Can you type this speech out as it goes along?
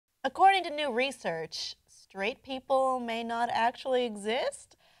According to new research, straight people may not actually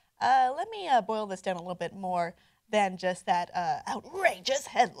exist. Let me boil this down a little bit more than just that outrageous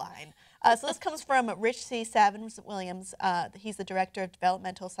headline. So this comes from Rich C. Savins-Williams. He's the director of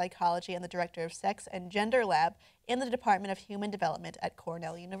developmental psychology and the director of sex and gender lab in the Department of Human Development at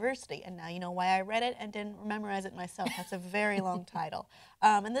Cornell University. And now you know why I read it and didn't memorize it myself. That's a very long title.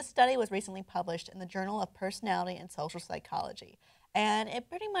 And this study was recently published in the Journal of Personality and Social Psychology. And it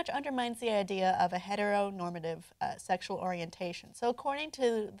pretty much undermines the idea of a heteronormative sexual orientation. So according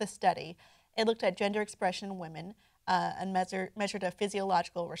to the study, it looked at gender expression in women and measured a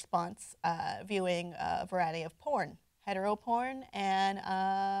physiological response viewing a variety of porn, hetero porn and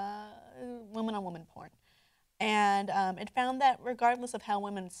woman-on-woman porn. And it found that regardless of how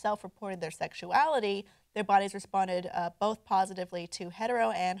women self-reported their sexuality, their bodies responded both positively to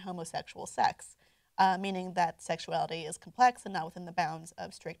hetero and homosexual sex. Meaning that sexuality is complex and not within the bounds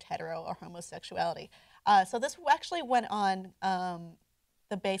of strict hetero or homosexuality. So this actually went on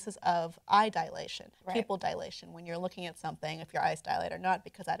the basis of eye dilation, right. Pupil dilation, when you're looking at something, if your eyes dilate or not,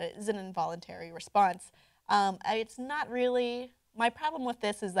 because that is an involuntary response. It's not really, my problem with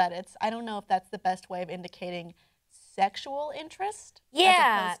this is that I don't know if that's the best way of indicating sexual interest as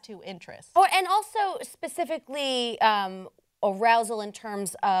opposed to interest. Oh, and also specifically arousal in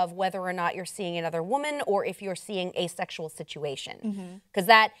terms of whether or not you're seeing another woman or if you're seeing a sexual situation. Because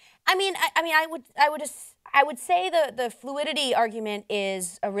that, I would say the fluidity argument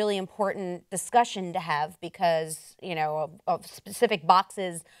is a really important discussion to have because, you know, of specific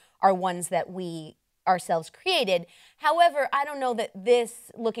boxes are ones that we ourselves created. However, I don't know that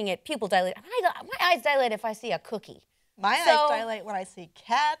this, looking at pupil dilate, my eyes dilate if I see a cookie. My eyes dilate when I see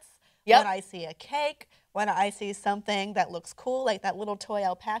cats, when I see a cake, when I see something that looks cool, like that little toy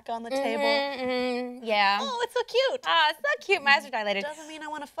alpaca on the table. Yeah. Oh, it's so cute. It's so cute. My eyes are dilated. Doesn't mean I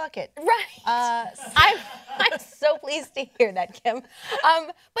want to fuck it. Right. I'm so pleased to hear that, Kim.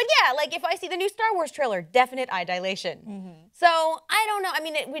 But yeah, like if I see the new Star Wars trailer, definite eye dilation. So I don't know. I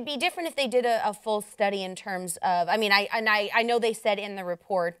mean, it would be different if they did a full study in terms of, I know they said in the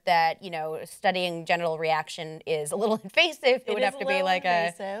report that, you know, studying genital reaction is a little invasive. It would have to be like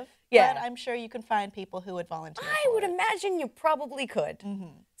invasive. Yeah. But I'm sure you can find people who would volunteer I would imagine you probably could.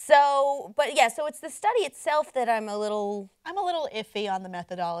 So, but yeah, so it's the study itself that I'm a little iffy on the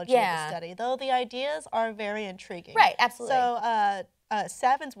methodology of the study, though the ideas are very intriguing. Right, absolutely. So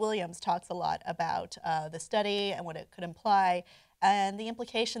Savins-Williams talks a lot about the study and what it could imply, and the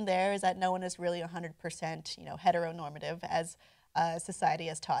implication there is that no one is really 100%, you know, heteronormative as society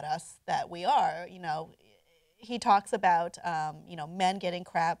has taught us that we are, you know. He talks about, you know, men getting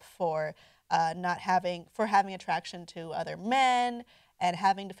crap for having attraction to other men and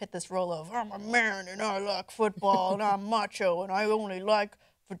having to fit this role of I'm a man and I like football and I'm macho and I only like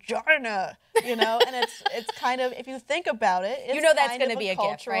vagina, you know. And it's kind of, if you think about it, it's that's going to be a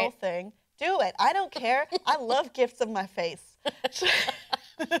cultural gift, right? thing. Do it. I don't care. I love gifts of my face.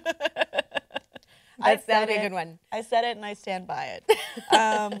 That'd be a good one. I said it and I stand by it.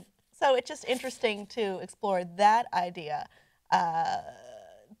 So it's just interesting to explore that idea,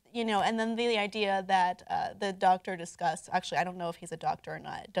 you know, and then the idea that the doctor discussed, actually I don't know if he's a doctor or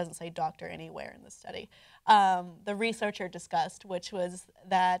not, it doesn't say doctor anywhere in the study, the researcher discussed, which was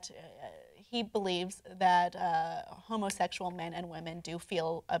that he believes that homosexual men and women do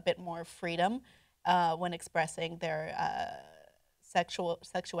feel a bit more freedom when expressing their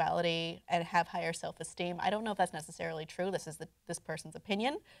sexuality and have higher self-esteem. I don't know if that's necessarily true. This is this person's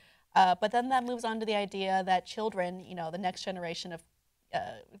opinion. But then that moves on to the idea that children, you know, the next generation of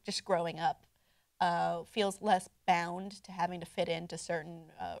just growing up, feels less bound to having to fit into certain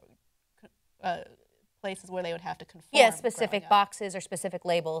places where they would have to conform. Yeah, specific boxes or specific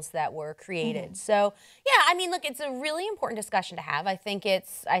labels that were created. So, yeah, I mean, look, it's a really important discussion to have. I think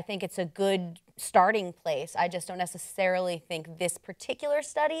it's a good starting place. I just don't necessarily think this particular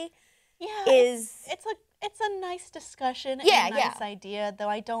study is. It's a nice discussion and a nice idea, though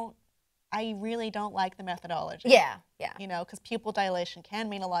I really don't like the methodology. Yeah. You know, because pupil dilation can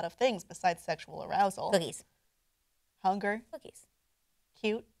mean a lot of things besides sexual arousal. Cookies. Hunger. Cookies.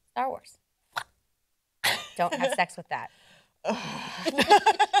 Cute. Star Wars. Don't have sex with that.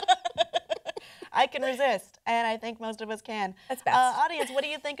 I can resist, and I think most of us can. That's best. Audience, what do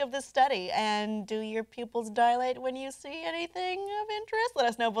you think of this study? And do your pupils dilate when you see anything of interest? Let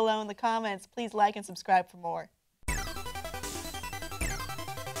us know below in the comments. Please like and subscribe for more.